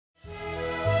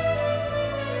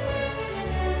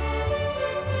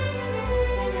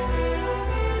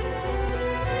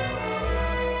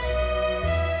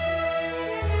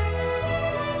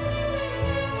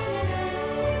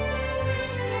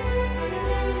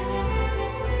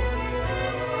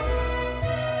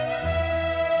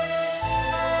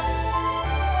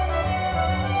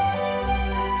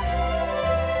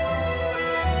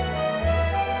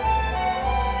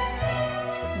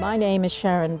My name is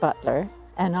Sharon Butler,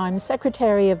 and I'm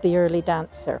secretary of the Early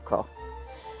Dance Circle.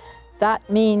 That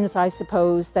means, I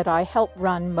suppose, that I help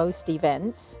run most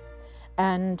events,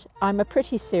 and I'm a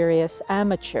pretty serious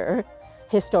amateur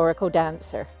historical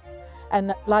dancer.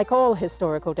 And like all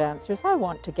historical dancers, I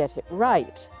want to get it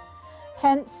right.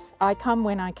 Hence, I come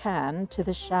when I can to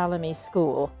the Chalamet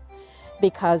School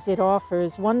because it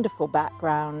offers wonderful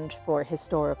background for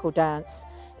historical dance,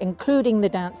 including the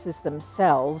dances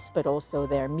themselves, but also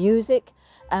their music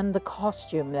and the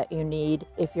costume that you need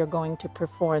if you're going to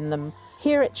perform them.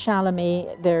 Here at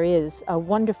Chalamet, there is a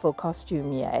wonderful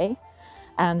costumier,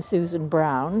 Anne Susan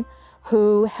Brown,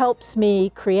 who helps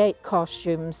me create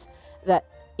costumes that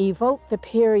evoke the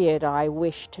period I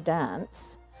wish to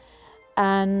dance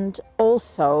and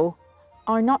also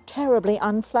are not terribly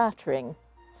unflattering.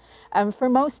 And for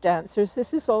most dancers,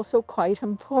 this is also quite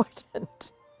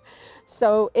important.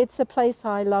 So it's a place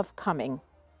I love coming.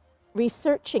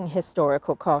 Researching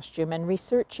historical costume and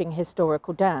researching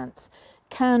historical dance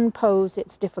can pose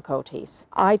its difficulties.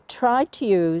 I tried to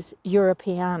use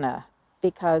Europeana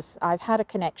because I've had a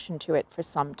connection to it for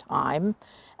some time,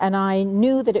 and I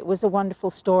knew that it was a wonderful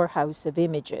storehouse of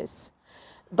images.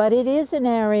 But it is an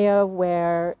area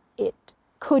where it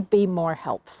could be more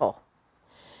helpful.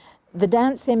 The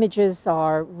dance images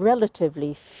are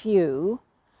relatively few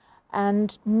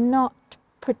and not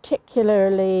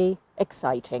particularly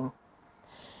exciting.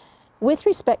 With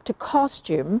respect to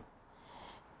costume,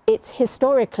 it's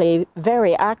historically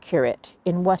very accurate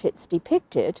in what it's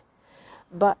depicted,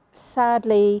 but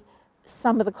sadly,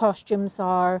 some of the costumes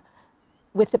are,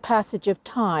 with the passage of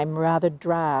time, rather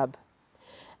drab.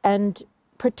 And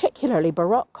particularly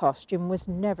Baroque costume was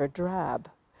never drab.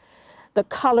 The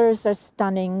colors are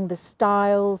stunning, the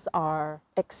styles are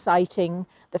exciting,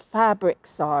 the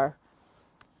fabrics are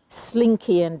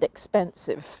slinky and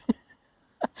expensive.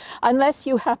 Unless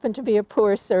you happen to be a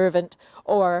poor servant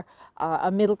or a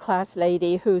middle-class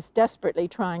lady who's desperately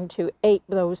trying to ape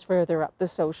those further up the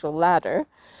social ladder,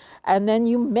 and then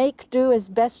you make do as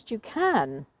best you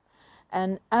can.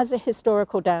 And as a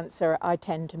historical dancer, I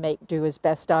tend to make do as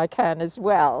best I can as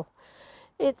well.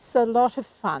 It's a lot of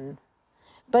fun,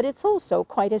 but it's also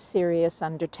quite a serious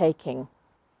undertaking.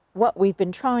 What we've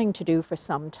been trying to do for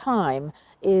some time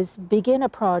is begin a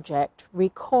project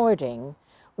recording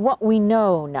what we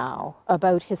know now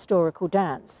about historical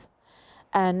dance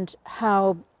and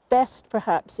how best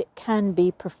perhaps it can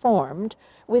be performed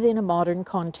within a modern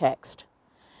context.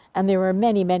 And there are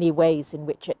many, many ways in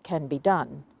which it can be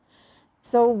done.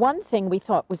 So one thing we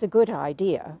thought was a good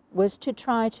idea was to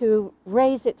try to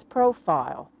raise its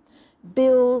profile,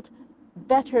 build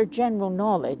better general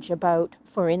knowledge about,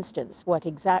 for instance, what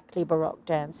exactly Baroque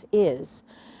dance is.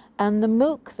 And the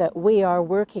MOOC that we are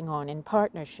working on in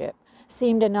partnership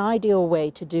seemed an ideal way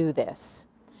to do this.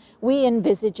 We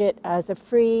envisage it as a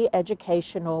free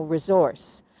educational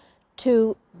resource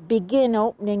to begin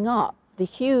opening up the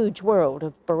huge world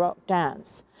of Baroque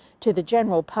dance to the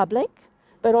general public,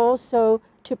 but also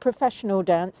to professional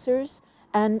dancers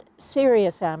and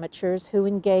serious amateurs who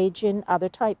engage in other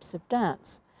types of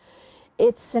dance.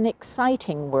 It's an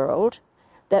exciting world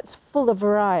that's full of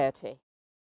variety.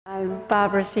 I'm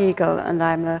Barbara Siegel, and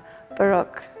I'm a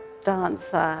Baroque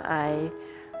dancer.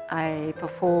 I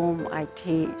perform, I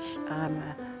teach, I'm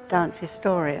a dance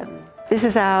historian. This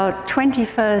is our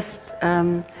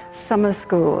 21st summer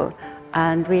school,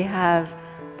 and we have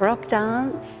Baroque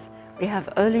dance, we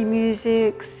have early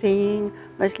music, singing,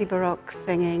 mostly Baroque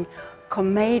singing,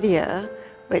 commedia,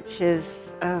 which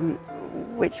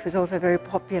was also very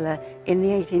popular in the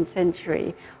 18th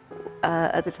century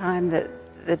at the time that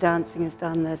the dancing is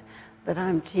done that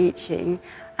I'm teaching,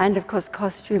 and of course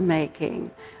costume making,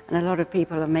 and a lot of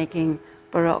people are making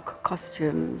Baroque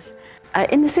costumes.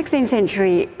 In the 16th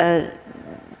century,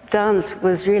 dance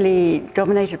was really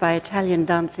dominated by Italian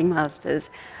dancing masters,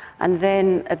 and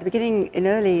then at the beginning, in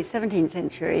early 17th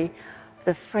century,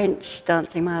 the French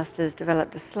dancing masters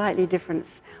developed a slightly different,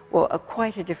 or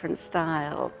quite a different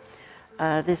style.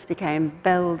 This became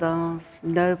belle dance,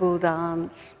 noble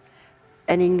dance.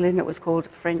 In England, it was called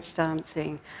French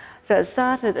dancing. So it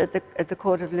started at the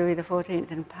court of Louis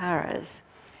XIV in Paris.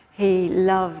 He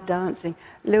loved dancing.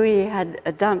 Louis had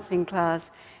a dancing class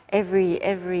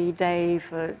every day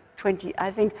for 20,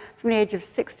 I think from the age of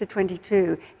 6 to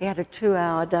 22, he had a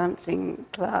 2-hour dancing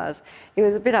class. He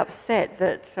was a bit upset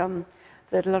that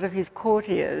a lot of his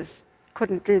courtiers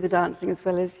couldn't do the dancing as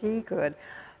well as he could.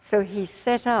 So he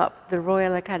set up the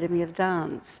Royal Academy of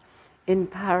Dance in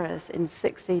Paris in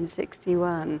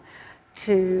 1661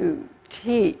 to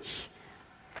teach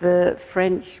the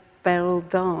French belle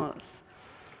dance.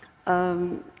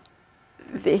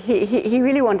 he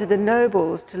really wanted the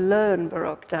nobles to learn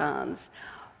Baroque dance,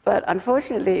 but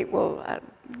unfortunately,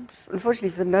 unfortunately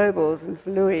for the nobles and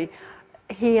for Louis,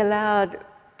 he allowed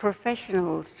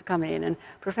professionals to come in, and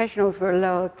professionals were a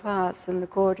lower class than the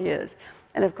courtiers.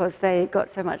 And of course, they got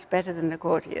so much better than the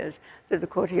courtiers that the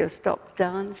courtiers stopped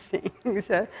dancing.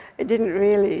 So it didn't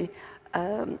really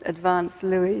advance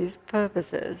Louis's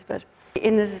purposes. But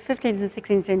in the 15th and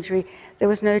 16th century, there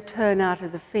was no turnout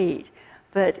of the feet.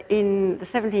 But in the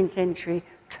 17th century,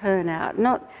 turnout,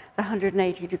 not the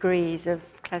 180 degrees of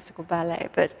classical ballet,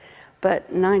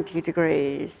 but 90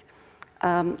 degrees.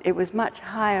 It was much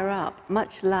higher up,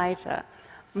 much lighter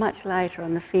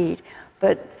on the feet.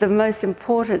 But the most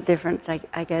important difference,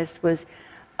 I guess, was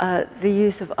the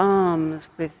use of arms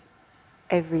with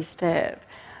every step.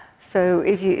 So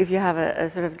if you have a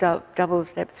sort of double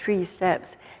step, 3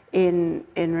 steps in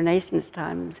Renaissance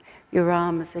times, your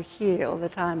arms are here all the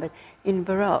time. But in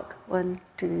Baroque, 1,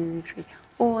 2, 3,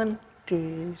 1,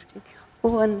 2, 3,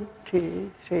 1,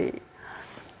 2, 3.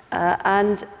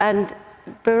 And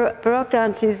Baroque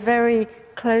dance is very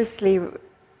closely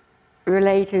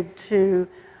related to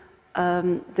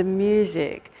the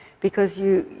music, because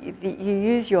you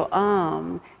use your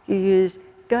arm, you use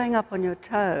going up on your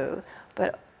toe,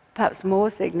 but perhaps more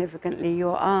significantly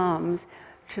your arms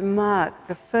to mark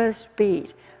the first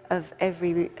beat of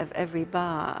every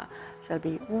bar. So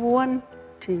it'll be 1,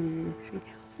 2, 3,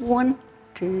 1,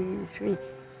 2, 3,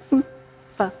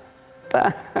 ba,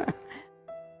 ba.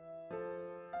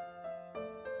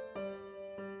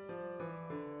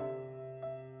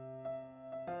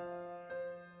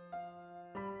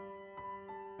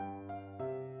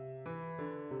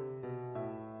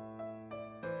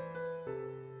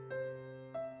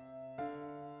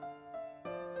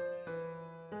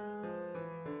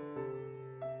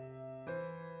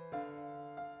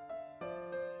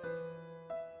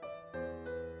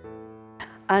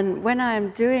 And when I'm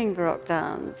doing Baroque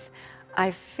dance,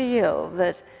 I feel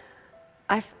that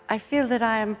I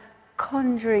am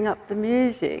conjuring up the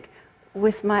music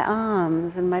with my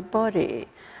arms and my body,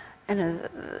 and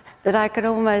that I could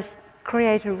almost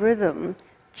create a rhythm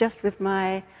just with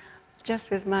my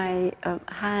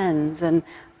hands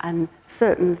and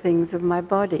certain things of my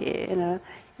body,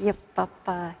 yip,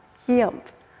 papa, yump.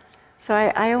 So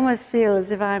I almost feel as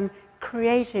if I'm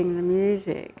creating the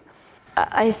music.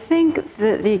 I think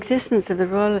that the existence of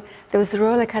there was the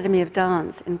Royal Academy of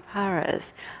Dance in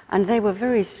Paris, and they were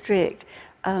very strict.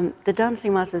 The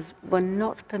dancing masters were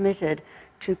not permitted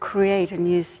to create a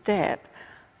new step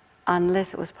unless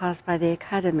it was passed by the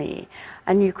academy.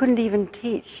 And you couldn't even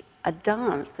teach a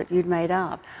dance that you'd made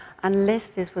up unless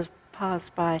this was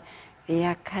passed by the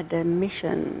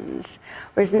academicians.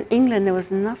 Whereas in England, there was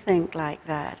nothing like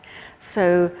that.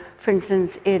 So, for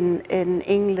instance, in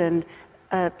England,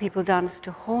 people dance to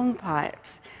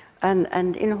hornpipes, and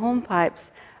in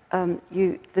hornpipes,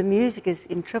 the music is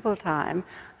in triple time,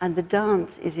 and the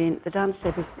dance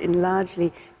step is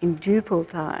largely in duple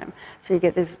time. So you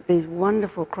get these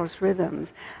wonderful cross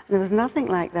rhythms. And there was nothing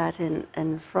like that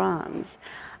in France.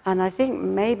 And I think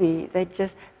maybe there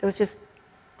was just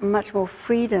much more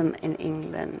freedom in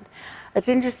England. It's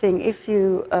interesting if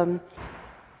you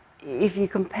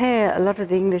compare a lot of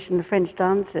the English and the French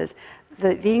dancers.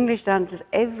 The English dancers,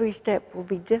 every step will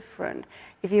be different.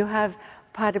 If you have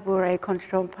pas de bourrée,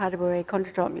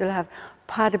 contretemps, you'll have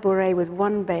pas de bourrée with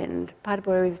 1 bend, pas de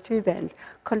bourrée with 2 bends,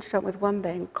 contretemps with 1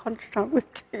 bend, contretemps with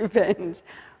 2 bends.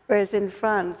 Whereas in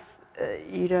France,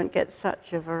 you don't get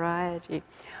such a variety.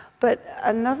 But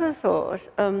another thought,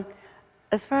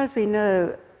 as far as we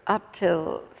know, up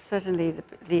till certainly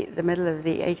the middle of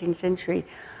the 18th century,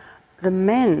 the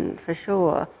men, for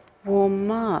sure, wore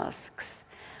masks.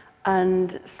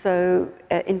 And so,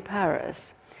 in Paris,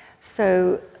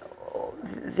 so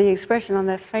the expression on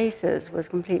their faces was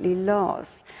completely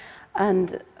lost.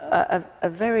 And a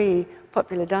very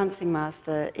popular dancing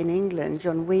master in England,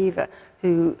 John Weaver,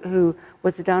 who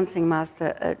was a dancing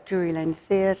master at Drury Lane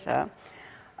Theatre,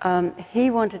 he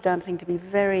wanted dancing to be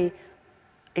very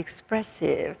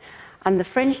expressive. And the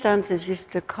French dancers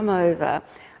used to come over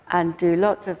and do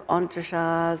lots of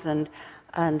entrechats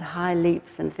and high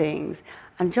leaps and things.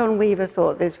 And John Weaver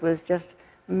thought this was just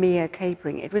mere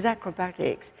capering. It was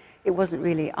acrobatics. It wasn't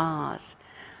really art,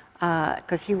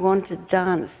 because he wanted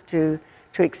dance to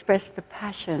express the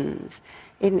passions.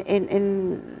 In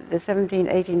the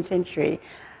 17th, 18th century,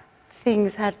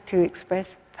 things had to express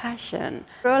passion.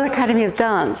 The Royal Academy of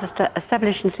Dance,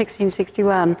 established in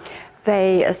 1661,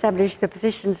 they established the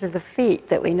positions of the feet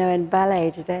that we know in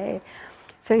ballet today.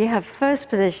 So you have first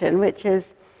position, which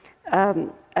is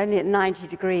only at 90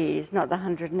 degrees, not the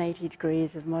 180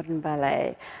 degrees of modern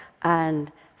ballet.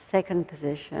 and second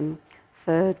position,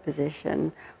 third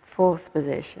position, fourth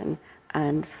position,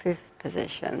 and fifth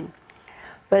position.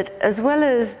 But as well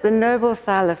as the noble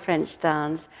style of French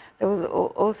dance, there was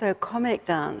also comic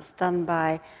dance done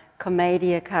by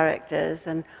commedia characters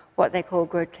and what they call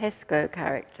grotesco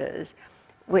characters,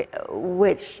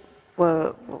 which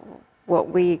were what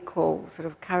we call sort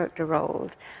of character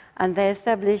roles. And they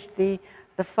established the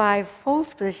 5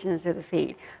 false positions of the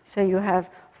feet. So you have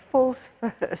false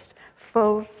first,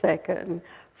 false second,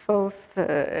 false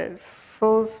third,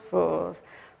 false fourth,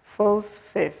 false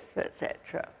fifth,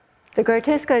 etc. The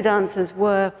grotesco dancers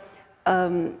were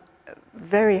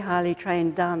very highly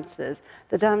trained dancers.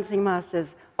 The dancing masters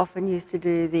often used to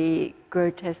do the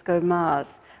grotesco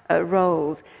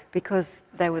roles because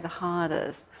they were the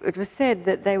hardest. It was said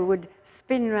that they would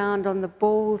spin round on the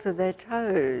balls of their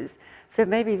toes. So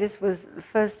maybe this was the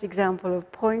first example of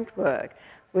point work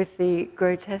with the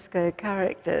grotesco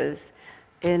characters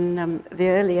in the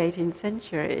early 18th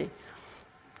century.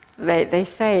 They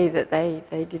say that they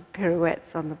did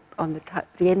pirouettes on the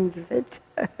ends of their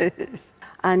toes.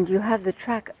 And you have the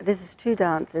track, this is 2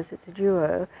 dancers, it's a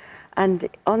duo, and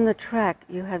on the track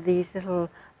you have these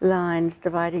little lines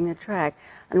dividing the track.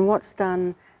 And what's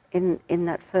done in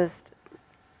that first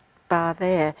bar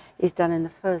there is done in the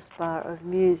first bar of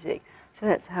music. So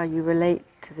that's how you relate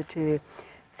to the two.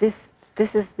 This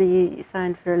is the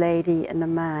sign for a lady and a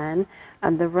man,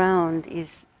 and the round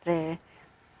is their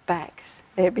backs,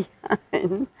 they're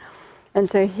behind. And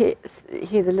so here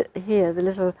the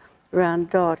little round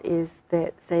dot is,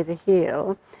 say, the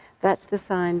heel. That's the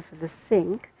sign for the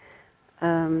sink.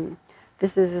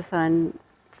 This is a sign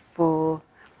for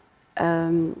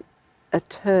a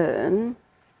turn.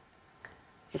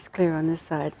 It's clear on this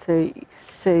side. So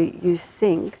you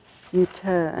sink, you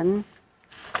turn,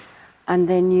 and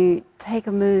then you take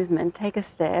a movement, take a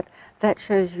step. That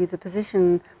shows you the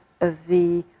position of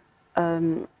the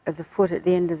foot at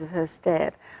the end of the first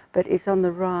step, but it's on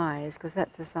the rise, because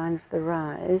that's the sign for the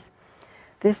rise.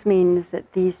 This means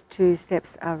that these 2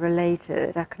 steps are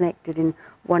related, are connected in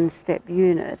one step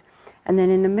unit. And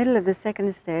then in the middle of the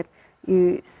second step,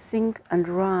 you sink and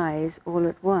rise all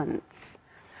at once.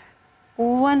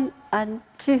 1 and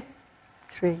 2,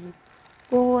 3.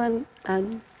 1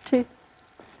 and 2,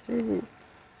 3.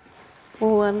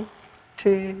 1,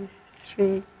 2,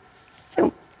 3.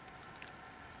 Jump.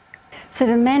 So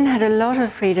the men had a lot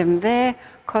of freedom. Their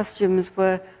costumes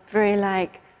were very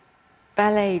like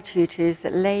ballet tutus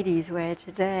that ladies wear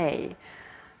today.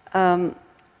 In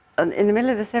the middle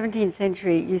of the 17th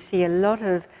century, you see a lot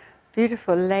of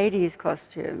beautiful ladies'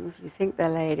 costumes. You think they're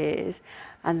ladies,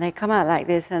 and they come out like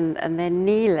this, and they're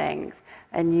knee length.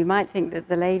 And you might think that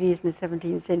the ladies in the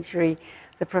 17th century,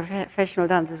 the professional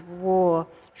dancers, wore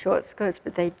short skirts,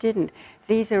 but they didn't.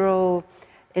 These are all,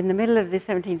 in the middle of the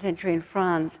 17th century in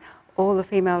France, all the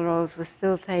female roles were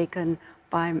still taken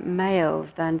by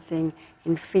males dancing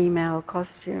in female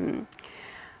costume.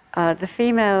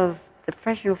 The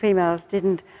professional females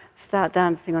didn't start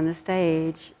dancing on the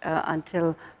stage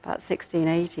until about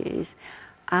 1680s,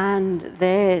 and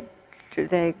their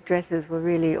dresses were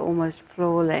really almost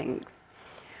floor length.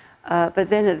 But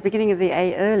then at the beginning of the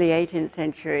early 18th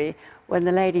century, when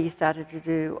the ladies started to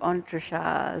do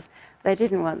entrechats, they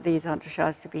didn't want these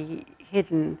entrechats to be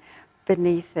hidden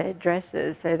beneath their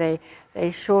dresses, so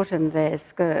they shortened their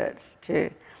skirts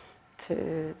to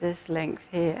this length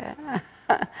here,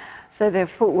 so their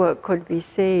footwork could be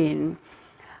seen.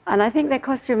 And I think their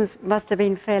costumes must have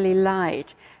been fairly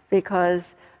light, because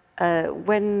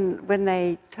when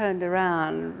they turned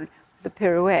around the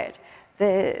pirouette,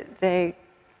 their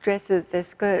dresses, their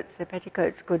skirts, their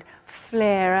petticoats could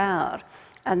flare out,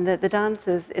 and the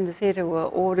dancers in the theatre were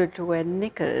ordered to wear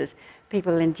knickers.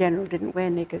 People in general didn't wear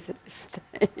knickers at this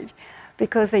stage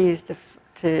because they used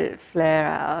to flare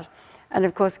out. And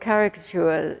of course,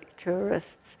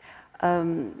 caricaturists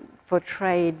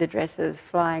portrayed the dresses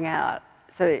flying out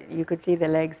so that you could see their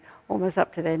legs almost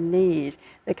up to their knees.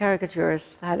 The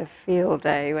caricaturists had a field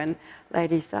day when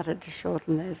ladies started to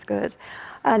shorten their skirts.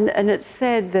 And it's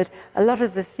said that a lot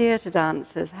of the theatre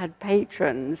dancers had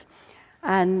patrons,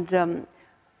 and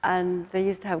they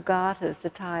used to have garters to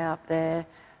tie up to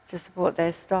support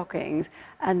their stockings,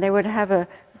 and they would have a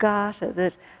garter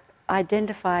that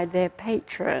identified their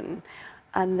patron,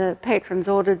 and the patrons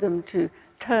ordered them to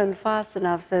turn fast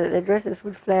enough so that their dresses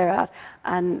would flare out,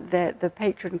 and the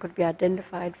patron could be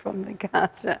identified from the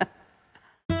garter.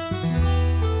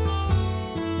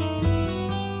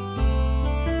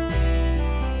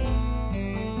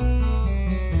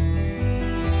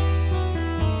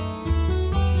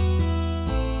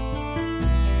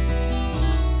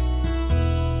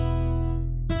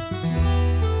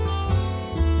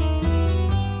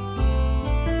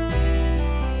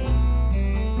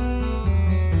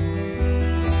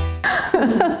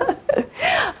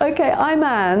 I'm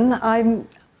Anne. I'm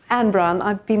Anne Brown.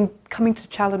 I've been coming to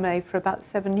Chalamet for about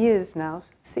 7 years now,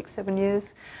 6, 7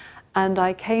 years. And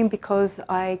I came because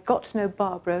I got to know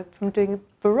Barbara from doing a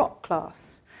Baroque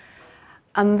class.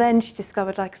 And then she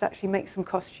discovered I could actually make some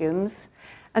costumes.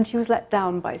 And she was let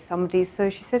down by somebody.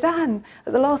 So she said, Anne,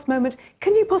 at the last moment,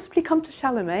 can you possibly come to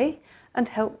Chalamet and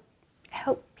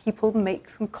help people make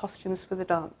some costumes for the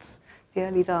dance, the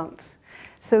early dance?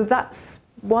 So that's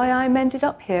why I'm ended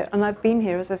up here. And I've been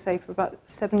here, as I say, for about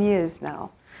 7 years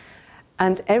now.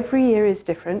 And every year is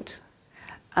different.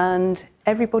 And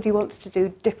everybody wants to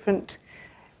do different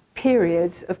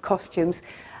periods of costumes.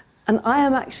 And I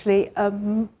am actually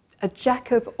a jack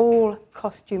of all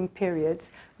costume periods,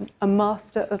 a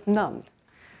master of none.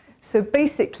 So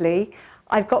basically,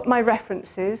 I've got my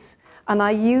references, and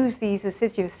I use these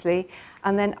assiduously,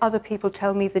 and then other people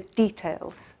tell me the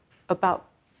details about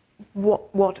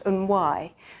what and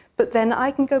why. But then I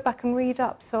can go back and read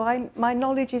up, so my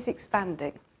knowledge is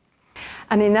expanding.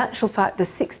 And in actual fact, the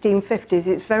 1650s,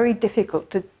 it's very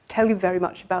difficult to tell you very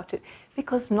much about it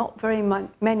because not very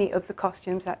many of the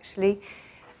costumes actually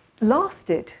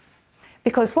lasted.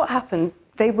 Because what happened,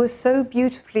 they were so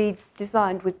beautifully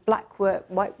designed with black work,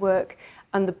 white work,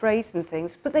 and the braids and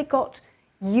things, but they got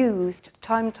used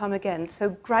time and time again. So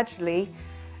gradually,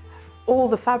 all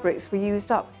the fabrics were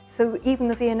used up. So even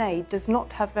the V&A does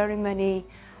not have very many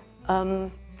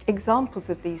examples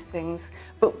of these things,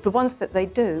 but the ones that they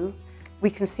do, we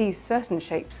can see certain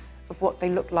shapes of what they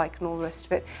look like and all the rest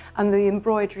of it, and the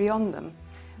embroidery on them.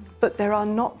 But there are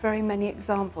not very many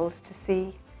examples to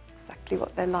see exactly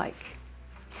what they're like.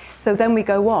 So then we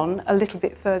go on a little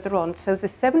bit further on. So the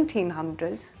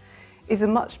 1700s is a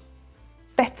much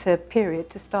better period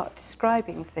to start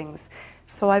describing things.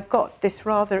 So I've got this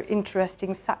rather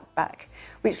interesting sack back,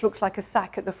 which looks like a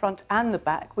sack at the front and the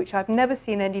back, which I've never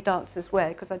seen any dancers wear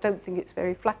because I don't think it's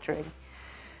very flattering.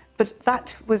 But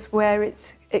that was where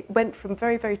it went from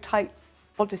very, very tight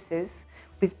bodices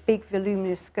with big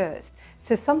voluminous skirts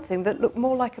to something that looked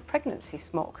more like a pregnancy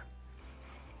smock.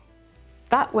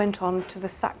 That went on to the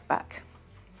sack back,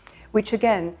 which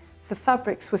again, the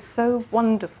fabrics were so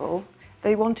wonderful,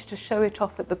 they wanted to show it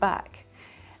off at the back.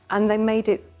 And they made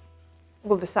it,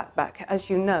 well, the sack back,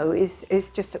 as you know, is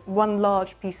just one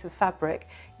large piece of fabric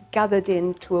gathered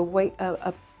into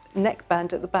a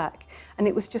neckband at the back. And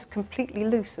it was just completely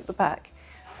loose at the back.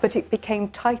 But it became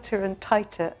tighter and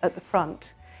tighter at the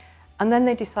front. And then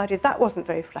they decided that wasn't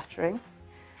very flattering.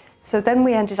 So then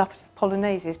we ended up as the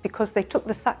polonaises because they took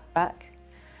the sack back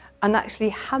and actually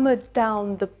hammered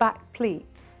down the back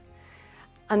pleats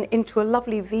and into a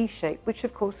lovely V shape, which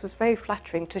of course was very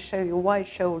flattering to show your wide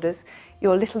shoulders,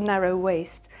 your little narrow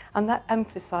waist, and that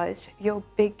emphasized your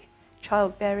big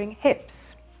childbearing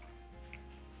hips.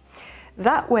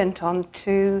 That went on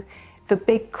to the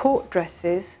big court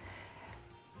dresses.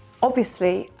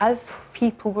 Obviously, as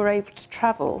people were able to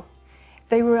travel,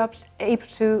 they were able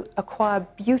to acquire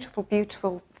beautiful,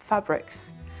 beautiful fabrics.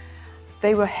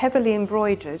 They were heavily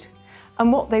embroidered,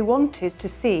 and what they wanted to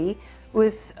see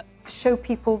was show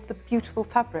people the beautiful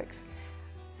fabrics.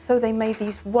 So they made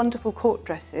these wonderful court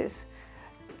dresses,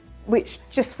 which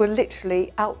just were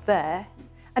literally out there,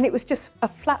 and it was just a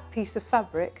flat piece of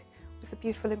fabric with the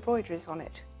beautiful embroideries on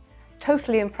it.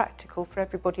 Totally impractical for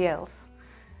everybody else,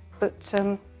 but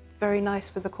very nice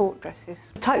for the court dresses.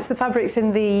 Types of fabrics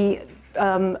in the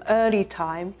early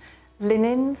time,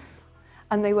 linens,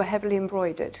 and they were heavily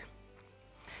embroidered.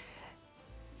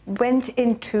 Went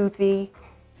into the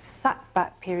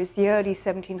sack-back periods, the early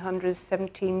 1700s,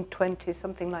 1720s,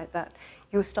 something like that.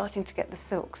 You were starting to get the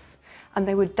silks, and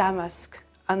they were damask,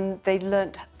 and they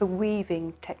learnt the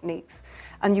weaving techniques,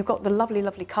 and you got the lovely,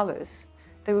 lovely colours.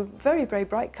 They were very, very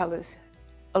bright colours,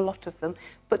 a lot of them,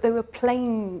 but they were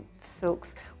plain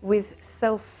silks with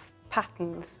self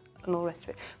patterns and all the rest of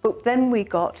it. But then we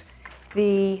got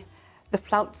the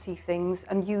flouncy things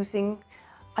and using,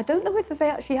 I don't know whether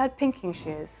they actually had pinking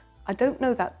shears. I don't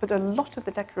know that, but a lot of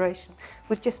the decoration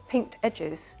was just pinked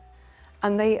edges.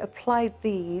 And they applied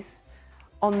these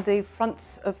on the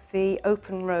fronts of the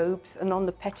open robes and on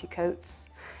the petticoats.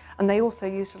 And they also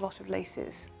used a lot of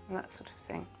laces and that sort of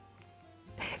thing.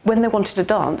 When they wanted to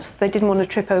dance, they didn't want to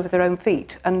trip over their own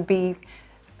feet and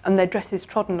their dresses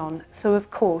trodden on. So of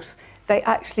course, they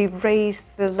actually raised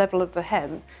the level of the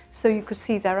hem so you could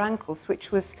see their ankles,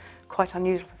 which was quite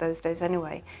unusual for those days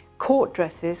anyway. Court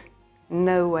dresses,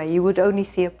 no way. You would only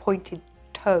see a pointed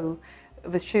toe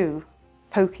of a shoe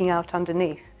poking out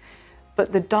underneath.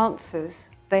 But the dancers,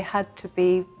 they had to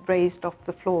be raised off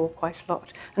the floor quite a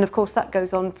lot. And of course that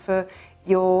goes on for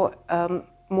your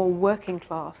more working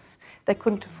class. They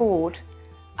couldn't afford,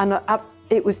 and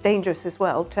it was dangerous as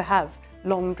well, to have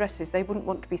long dresses. They wouldn't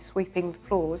want to be sweeping the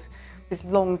floors with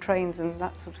long trains and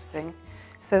that sort of thing,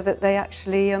 so that they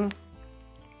actually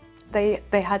they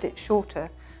had it shorter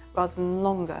rather than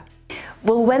longer.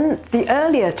 Well, when the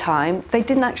earlier time, they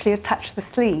didn't actually attach the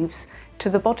sleeves to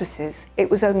the bodices. It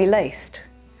was only laced.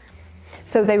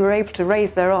 So they were able to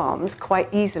raise their arms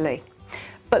quite easily.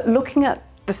 But looking at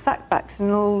the sackbacks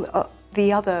and all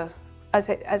the other, as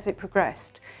it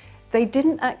progressed, they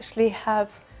didn't actually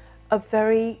have a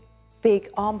very big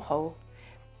armhole.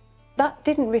 That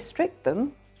didn't restrict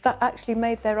them. That actually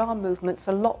made their arm movements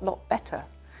a lot better.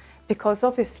 Because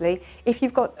obviously, if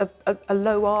you've got a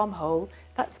low armhole,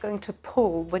 that's going to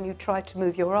pull when you try to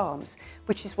move your arms,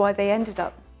 which is why they ended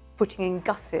up putting in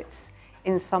gussets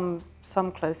in some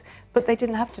clothes. But they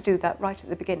didn't have to do that right at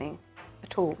the beginning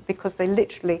at all, because they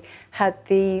literally had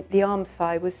the arm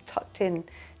side was tucked in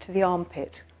to the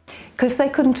armpit. Because they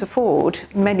couldn't afford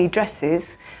many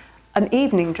dresses, an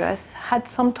evening dress had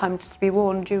sometimes to be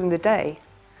worn during the day.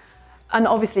 And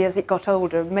obviously, as it got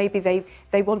older, maybe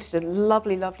they wanted a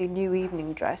lovely new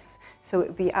evening dress, so it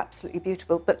would be absolutely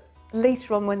beautiful. But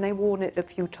later on, when they worn it a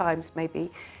few times,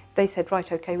 maybe, they said, right,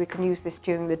 okay, we can use this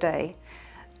during the day.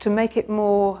 To make it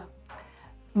more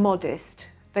modest,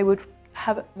 they would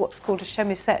have what's called a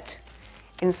chemisette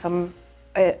in some,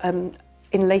 in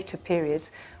later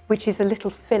periods, which is a little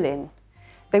fill-in.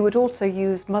 They would also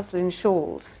use muslin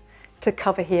shawls to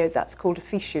cover here, that's called a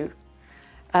fichu.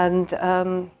 And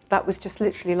that was just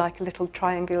literally like a little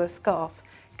triangular scarf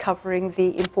covering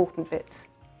the important bits.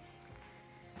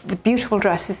 The beautiful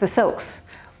dresses, the silks,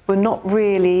 were not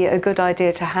really a good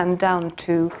idea to hand down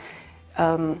to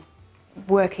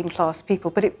working class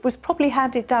people, but it was probably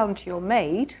handed down to your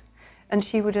maid, and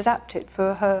she would adapt it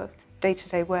for her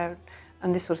day-to-day wear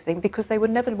and this sort of thing, because they were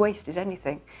never wasted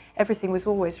anything. Everything was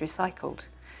always recycled.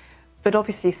 But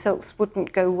obviously silks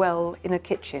wouldn't go well in a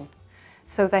kitchen,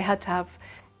 so they had to have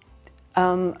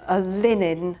a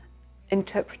linen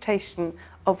interpretation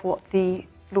of what the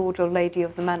lord or lady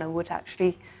of the manor would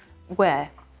actually wear.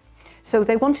 So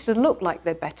they wanted to look like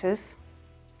their betters,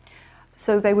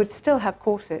 so they would still have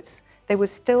corsets, they would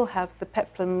still have the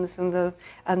peplums and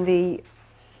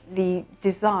the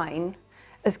design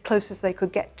as close as they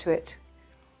could get to it,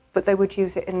 but they would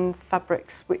use it in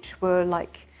fabrics which were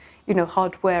like, you know,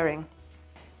 hard wearing.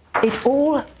 It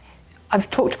all, I've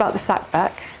talked about the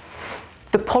sackback.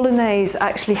 The polonaise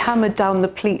actually hammered down the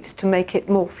pleats to make it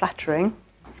more flattering.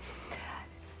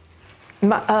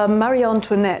 Marie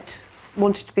Antoinette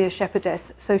wanted to be a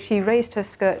shepherdess, so she raised her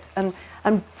skirts and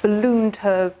ballooned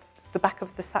the back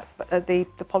of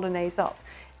the polonaise up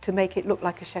to make it look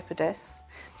like a shepherdess.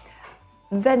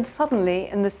 Then suddenly,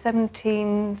 in the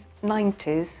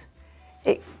 1790s,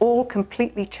 it all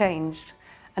completely changed,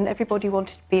 and everybody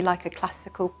wanted to be like a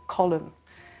classical column.